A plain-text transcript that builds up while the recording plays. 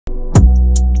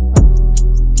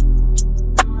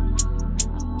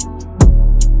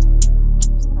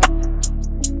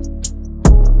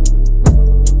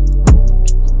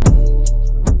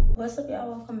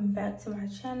to my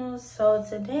channel. So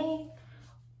today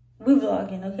we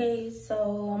vlogging, okay?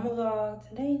 So I'm gonna vlog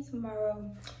today,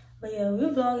 tomorrow, but yeah, we're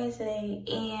vlogging today,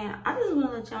 and I just want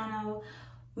to let y'all know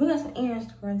we got some errands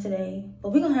to run today,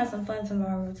 but we're gonna have some fun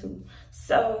tomorrow too.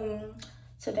 So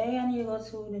today I need to go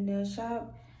to the nail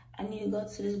shop. I need to go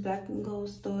to this Black and Gold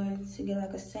store to get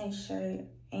like a Saints shirt,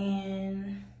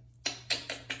 and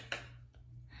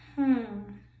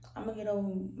I'm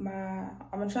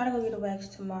gonna try to go get a wax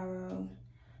tomorrow,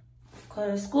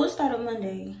 cause school started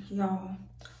Monday, y'all.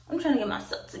 I'm trying to get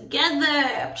myself together.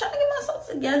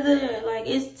 Like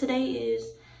today is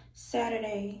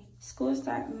Saturday. School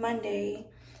starts Monday,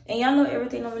 and y'all know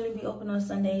everything don't really be open on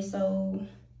Sunday, so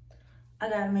I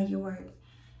gotta make it work.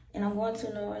 And I'm going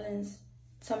to New Orleans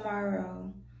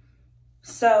tomorrow,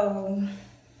 so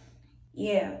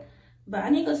yeah. But I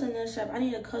need to go to the nail shop. I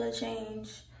need a color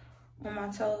change on my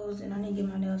toes, and I need to get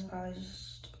my nails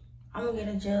polished. I'm gonna get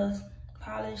a gel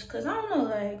polish, cause I don't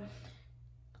know,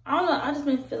 I just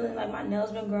been feeling like my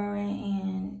nails been growing,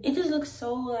 and it just looks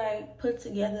so like put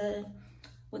together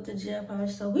with the gel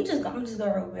polish. So I'm just gonna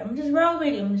roll with it. I'm just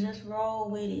roll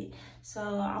with it. So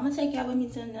I'm gonna take y'all with me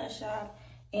to the nail shop,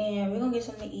 and we're gonna get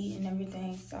something to eat and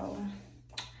everything. So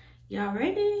y'all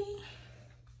ready?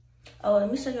 Oh, let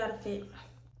me show y'all the fit.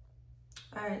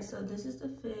 All right, so this is the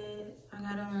fit. I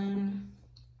got on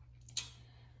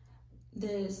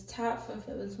this top from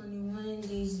Forever 21.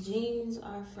 These jeans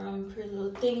are from Pretty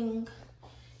Little Thing,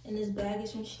 and this bag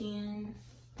is from Shein.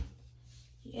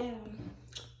 Yeah,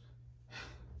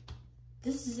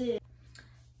 this is it.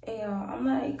 And y'all, I'm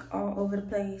like all over the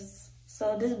place.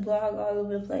 So this vlog all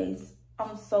over the place.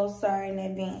 I'm so sorry in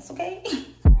advance, okay?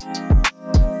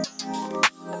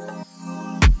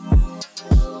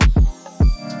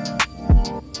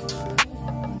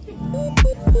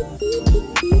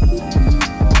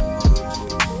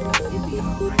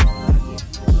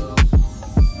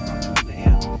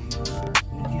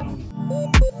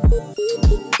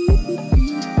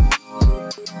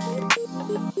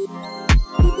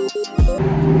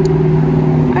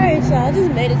 Alright, so I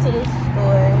just made it to the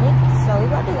store. So we're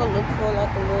about to go look for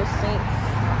like a little Saints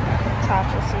top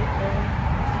or something.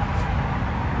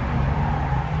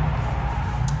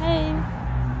 Hey.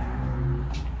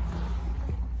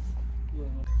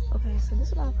 Okay, so this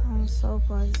is what I found so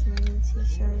far. This new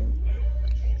t-shirt.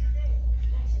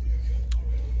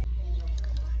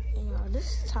 And y'all, this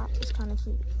top is kind of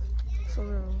cute. For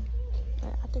real.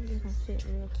 Like, I think it can fit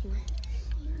real cute.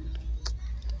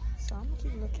 So I'm gonna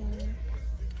keep looking.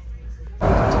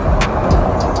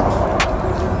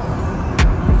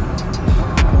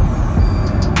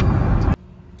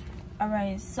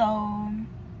 Alright, so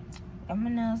got my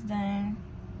nails done.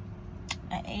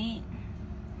 I ate,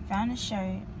 found a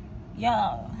shirt.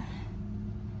 Y'all,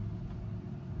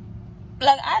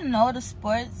 like, I know the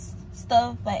sports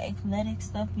stuff, like athletic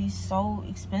stuff, be so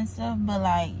expensive, but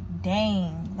like,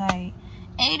 dang, like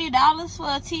 $80 for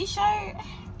a t-shirt,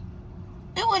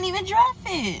 it wasn't even dry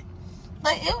fit.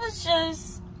 Like, it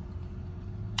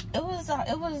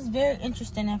was very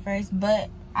interesting at first, but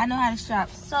I know how to shop.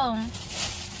 So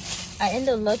I ended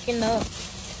up looking up,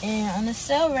 and on the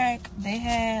sale rack they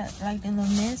had like the little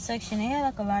men's section. They had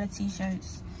like a lot of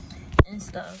t-shirts and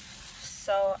stuff.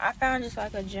 So I found just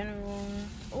like a general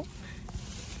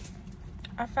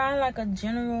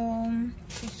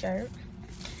t-shirt.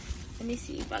 Let me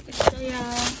see if I can show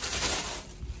y'all.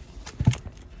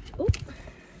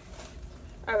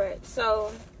 All right,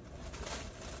 so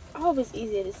I hope it's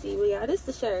easier to see. But yeah, this is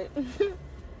the shirt.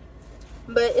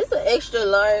 But it's an extra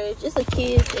large. It's a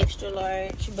kid's extra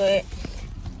large, but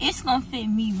it's gonna fit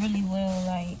me really well.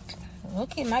 Like,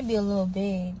 look, it might be a little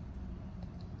big.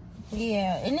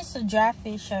 Yeah, and it's a dry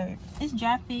fit shirt. It's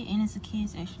dry fit, and it's a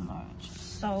kid's extra large.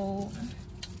 So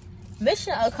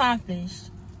mission accomplished.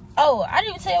 Oh, I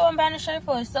didn't even tell you what I'm buying a shirt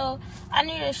for. So I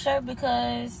need a shirt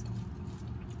because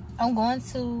I'm going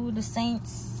to the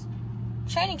Saints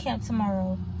training camp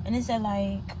tomorrow, and it's at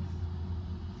like,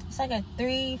 it's like at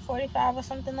 3:45 or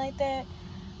something like that.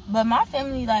 But my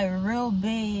family like real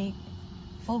big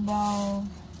football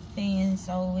fans,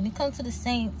 so when it comes to the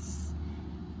Saints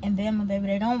and Bama, baby,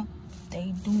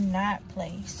 they do not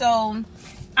play. So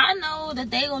I know that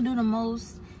they gonna do the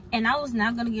most, and I was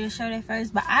not gonna get a shirt at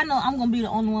first, but I know I'm gonna be the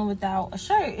only one without a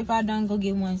shirt if I don't go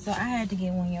get one. So I had to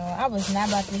get one, y'all. I was not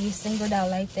about to get singled out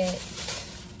like that.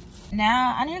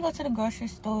 Now I need to go to the grocery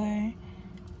store.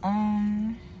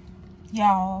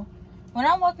 Y'all, when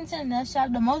I walk into the nail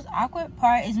shop, the most awkward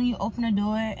part is when you open the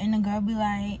door and the girl be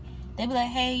like,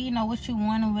 hey, you know what you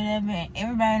want or whatever, and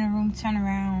everybody in the room turn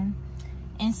around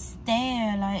and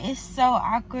stare. Like, it's so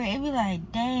awkward. It be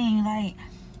like, dang, like,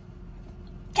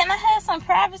 Can I have some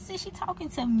privacy? She talking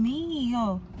to me,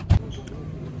 yo.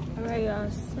 Alright, y'all.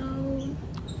 So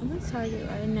I'm at Target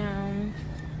right now.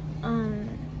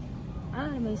 I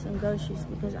gotta make some groceries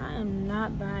because I am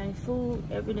not buying food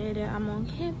every day that I'm on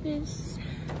campus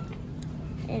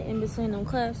and in between them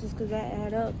classes because that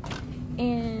add up.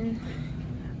 And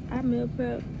I meal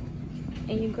prep,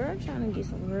 and your girl trying to get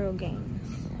some real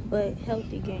gains, but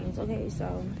healthy gains. Okay,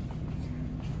 so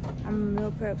I'm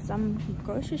meal prep, so I'm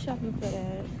grocery shopping for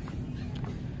that.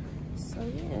 So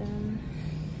yeah.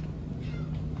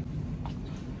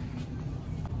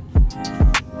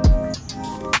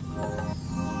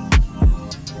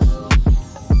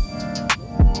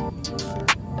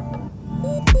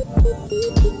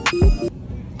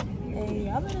 Hey,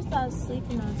 y'all better start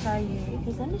sleeping on Target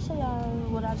because let me show y'all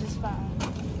what I just found.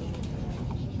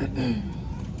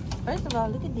 First of all,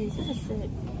 look at this. It's a set.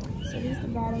 So this is the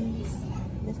bottoms.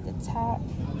 This the top.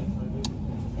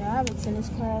 Yeah, I have a tennis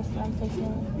class that I'm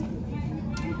taking.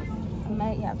 I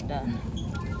might have to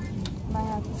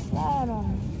slide on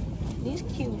them. These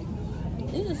cute.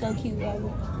 These are so cute, baby.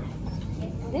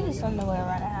 These are something to wear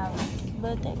around the house,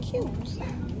 but they're cute.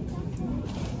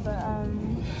 But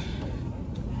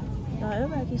no,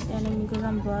 everybody keeps saying to me because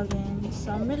I'm vlogging,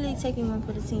 so I'm really taking one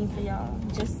for the team for y'all,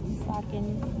 just so I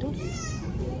can do this.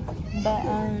 But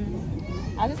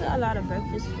I just got a lot of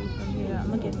breakfast food from here.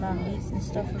 I'm gonna get my meats and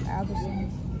stuff from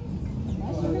Albertsons, and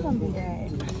that's really gonna be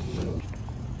that.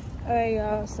 Alright,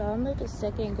 y'all, so I'm at the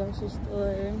second grocery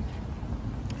store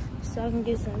so I can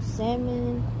get some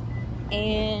salmon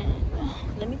and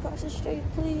let me cross the street,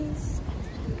 please.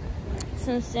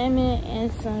 Some salmon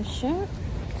and some shrimp.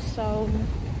 So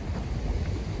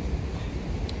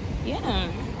yeah,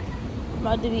 I'm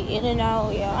about to be in and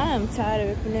out, y'all. I am tired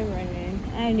of ripping and running.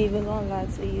 I ain't even gonna lie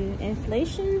to you.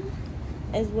 Inflation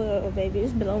as well, baby,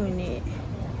 it's blowing it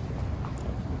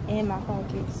in my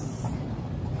pockets.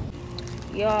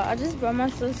 Y'all, I just brought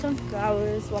myself some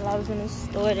flowers while I was in the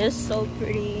store. They're so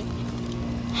pretty.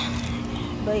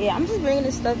 But yeah, I'm just bringing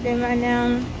this stuff in right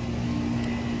now.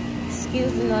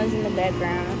 Excuse the noise in the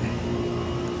background.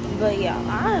 But yeah,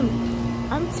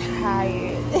 I'm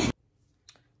tired.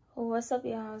 What's up,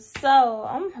 y'all? So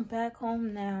I'm back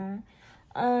home now.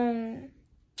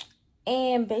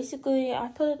 And basically I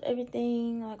put up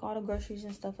everything, like all the groceries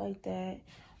and stuff like that.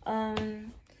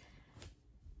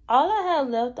 All I have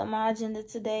left on my agenda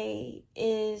today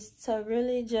is to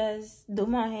really just do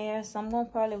my hair. So I'm gonna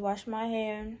probably wash my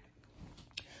hair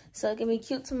so it can be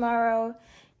cute tomorrow.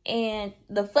 And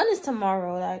the fun is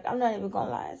tomorrow, like, I'm not even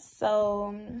gonna lie.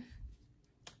 So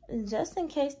just in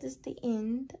case this is the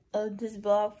end of this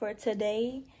vlog for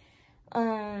today,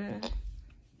 because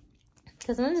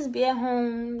I'm gonna just be at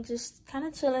home just kind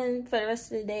of chilling for the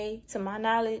rest of the day, to my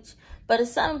knowledge. But if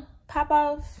something pop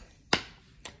off,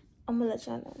 I'm gonna let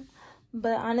y'all know.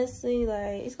 But honestly,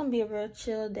 like, it's gonna be a real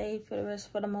chill day for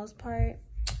the most part.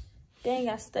 Dang,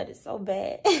 I studied so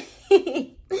bad.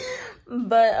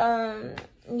 But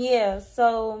yeah,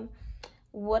 so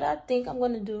what I think I'm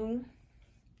gonna do,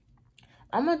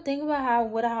 I'm gonna think about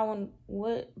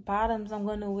what bottoms I'm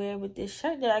gonna wear with this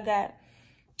shirt that I got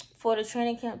for the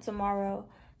training camp tomorrow.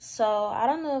 So I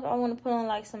don't know if I want to put on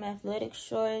like some athletic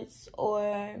shorts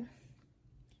or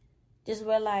just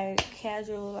wear like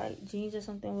casual like jeans or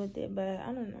something with it, but I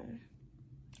don't know.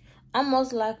 I'm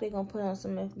most likely gonna put on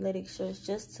some athletic shorts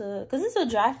just to, cause it's a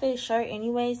dry fit shirt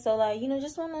anyway, so like, you know,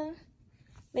 just wanna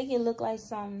make it look like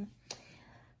something.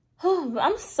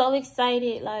 I'm so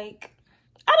excited. Like,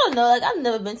 I don't know, like, I've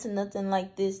never been to nothing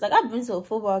like this. Like, I've been to a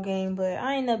football game, but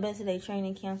I ain't never been to their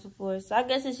training camps before, so I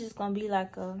guess it's just gonna be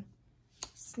like a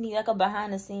sneak, like a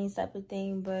behind the scenes type of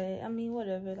thing. But I mean,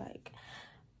 whatever. Like,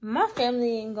 my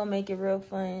family ain't gonna make it real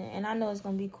fun, and I know it's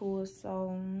gonna be cool.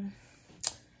 So,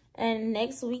 and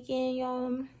next weekend,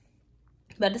 y'all,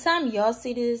 by the time y'all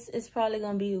see this, it's probably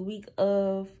gonna be a week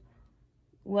of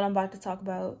what I'm about to talk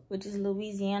about, which is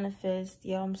Louisiana Fest.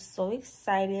 Y'all, I'm so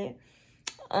excited.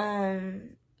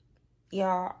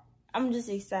 Y'all, I'm just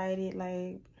excited.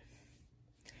 Like,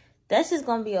 that's just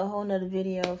gonna be a whole nother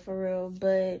video for real.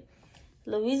 But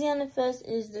Louisiana Fest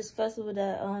is this festival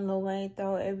that Lil Wayne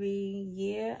throw every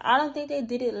year. I don't think they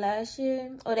did it last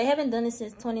year, or they haven't done it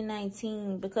since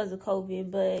 2019 because of COVID.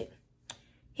 But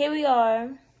here we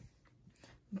are,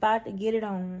 about to get it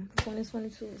on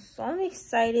 2022. So I'm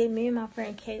excited. Me and my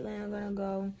friend Caitlin are gonna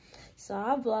go. So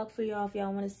I'll vlog for y'all if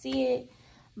y'all want to see it.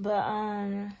 But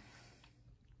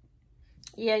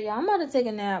yeah, y'all, I'm about to take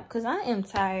a nap because I am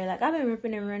tired. Like, I've been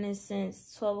ripping and running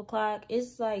since 12 o'clock.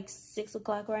 It's like 6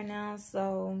 o'clock right now.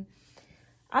 So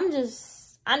I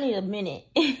need a minute.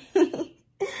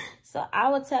 So I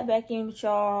will tap back in with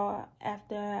y'all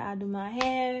after I do my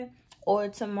hair, or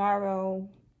tomorrow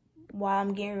while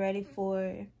I'm getting ready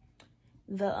for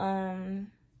the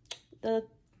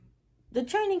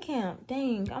training camp.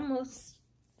 Dang, I almost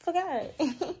forgot.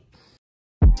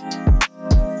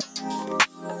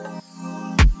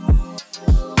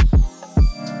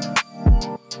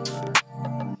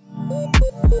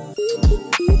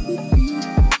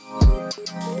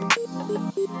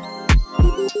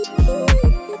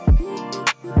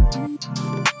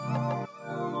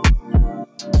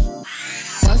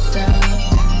 What's up?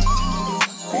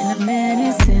 Been a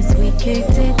minute since we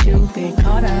kicked it. You've been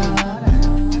caught up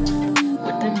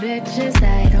with the bitches.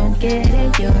 I don't get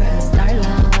it. You're a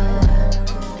starlight.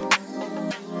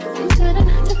 You shouldn't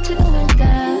have to do like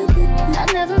that.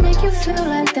 I'll never make you feel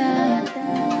like that.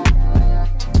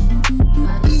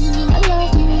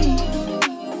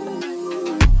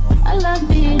 I love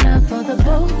being up for the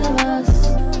both of us.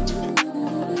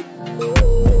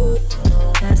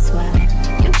 That's why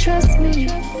you trust me.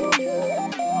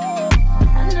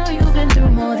 I know you've been through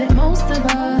more than most of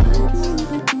us.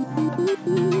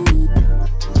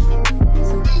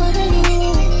 So what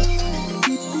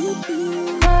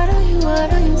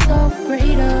are you so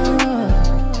afraid of?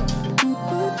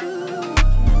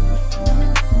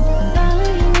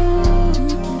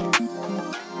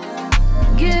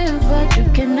 Give, but you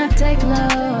cannot take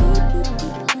love.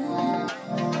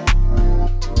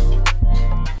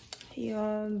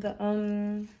 Y'all,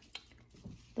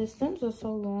 the stems are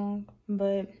so long,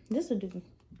 but this will do.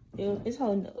 It's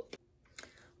holding up.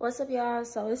 What's up, y'all?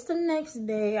 So it's the next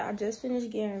day. I just finished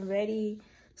getting ready,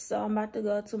 so I'm about to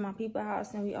go to my people's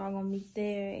house and we all gonna meet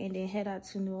there and then head out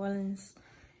to New Orleans.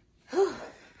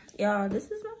 Y'all, this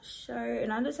is my shirt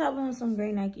and I just have on some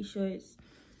gray Nike shorts,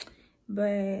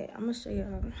 but I'm gonna show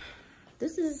y'all.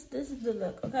 This is the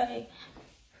look, okay?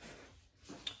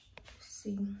 Let's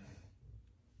see.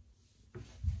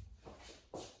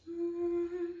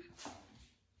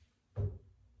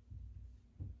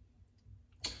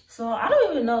 So I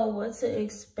don't even know what to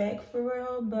expect for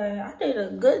real, but I did a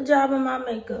good job in my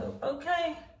makeup,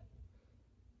 okay?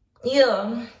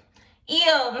 Yeah.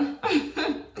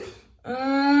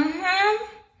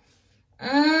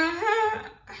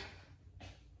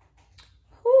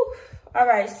 Whew. All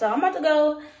right, so I'm about to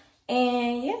go,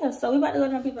 and yeah, so we about to go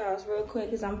to my people's house real quick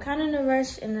because I'm kind of in a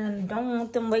rush and I don't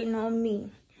want them waiting on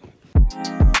me.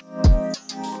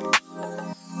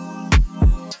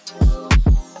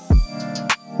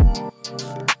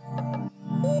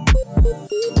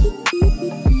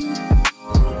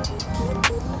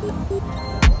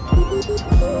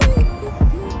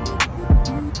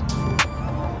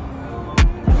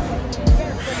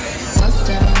 What's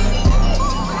up?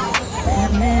 Been a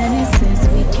minute since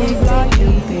we kicked it.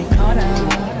 You've been caught up.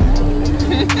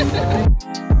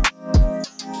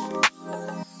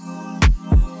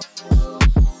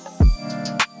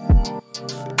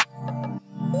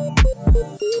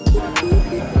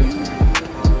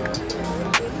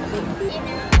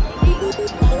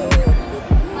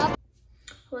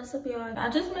 What's up, y'all? I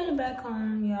just made it back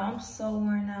home, y'all. I'm so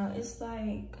worn out. It's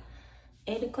like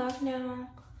 8 o'clock now.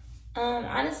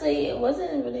 Honestly, it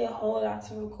wasn't really a whole lot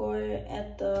to record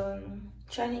at the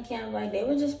training camp. Like, they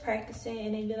were just practicing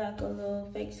and they did like a little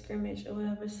fake scrimmage or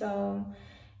whatever, so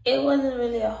it wasn't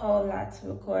really a whole lot to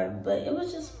record, but it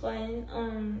was just fun.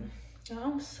 Y'all,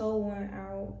 I'm so worn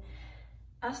out.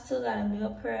 I still got a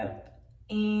meal prep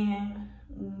and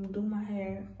do my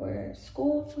hair for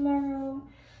school tomorrow,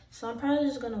 so I'm probably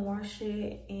just gonna wash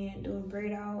it and do a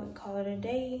braid out and call it a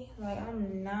day. Like,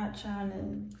 I'm not trying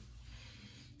to,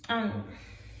 I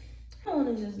don't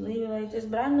want to just leave it like this,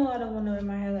 but I know I don't want to wear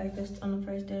my hair like this on the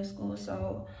first day of school,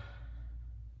 so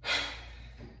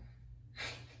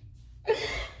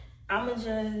I'ma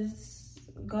just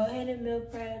go ahead and meal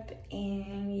prep.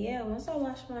 And yeah, once I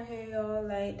wash my hair, y'all,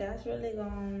 like, that's really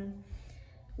gonna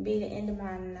be the end of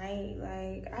my night.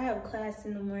 Like, I have class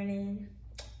in the morning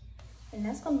and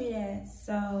that's gonna be that.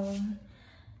 So,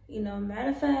 you know, matter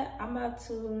of fact, I'm about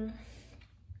to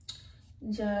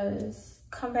just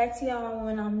come back to y'all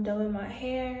when I'm done with my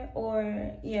hair,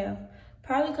 or yeah,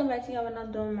 probably come back to y'all when I'm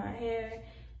done with my hair.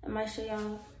 I might show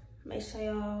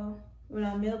y'all, when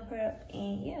I meal prep,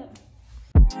 and yeah.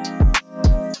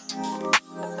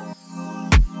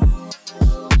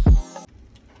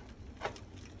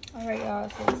 All right, y'all,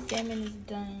 so the salmon is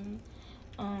done.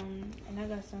 And I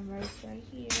got some rice right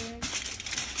here.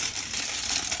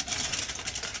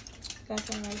 Got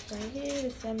some rice right here. The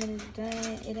salmon is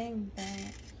done. It ain't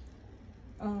bad.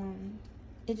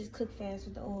 It just cooked fast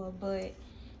with the oil, but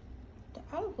the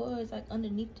olive oil is like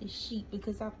underneath the sheet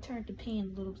because I've turned the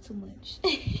pan a little too much.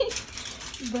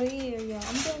 But yeah,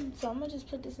 I'm done. So I'm gonna just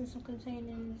put this in some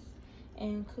containers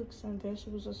and cook some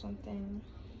vegetables or something.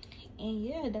 And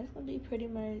yeah, that's gonna be pretty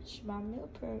much my meal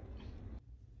prep.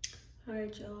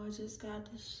 Alright, y'all, I just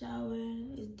got the shower.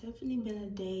 It's definitely been a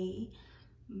day,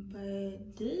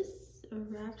 but this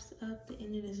wraps up the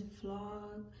end of this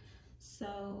vlog.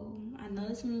 So I know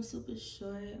this one was super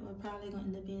short, or probably gonna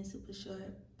end up being super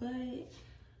short, but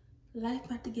life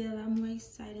about to get a lot more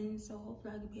exciting, so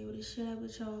hopefully I can be able to share that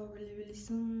with y'all really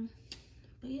soon.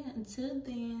 But yeah, until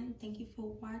then, thank you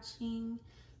for watching.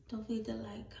 Don't forget to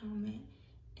like, comment,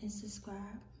 and subscribe.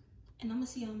 And I'm gonna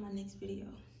see you on my next video.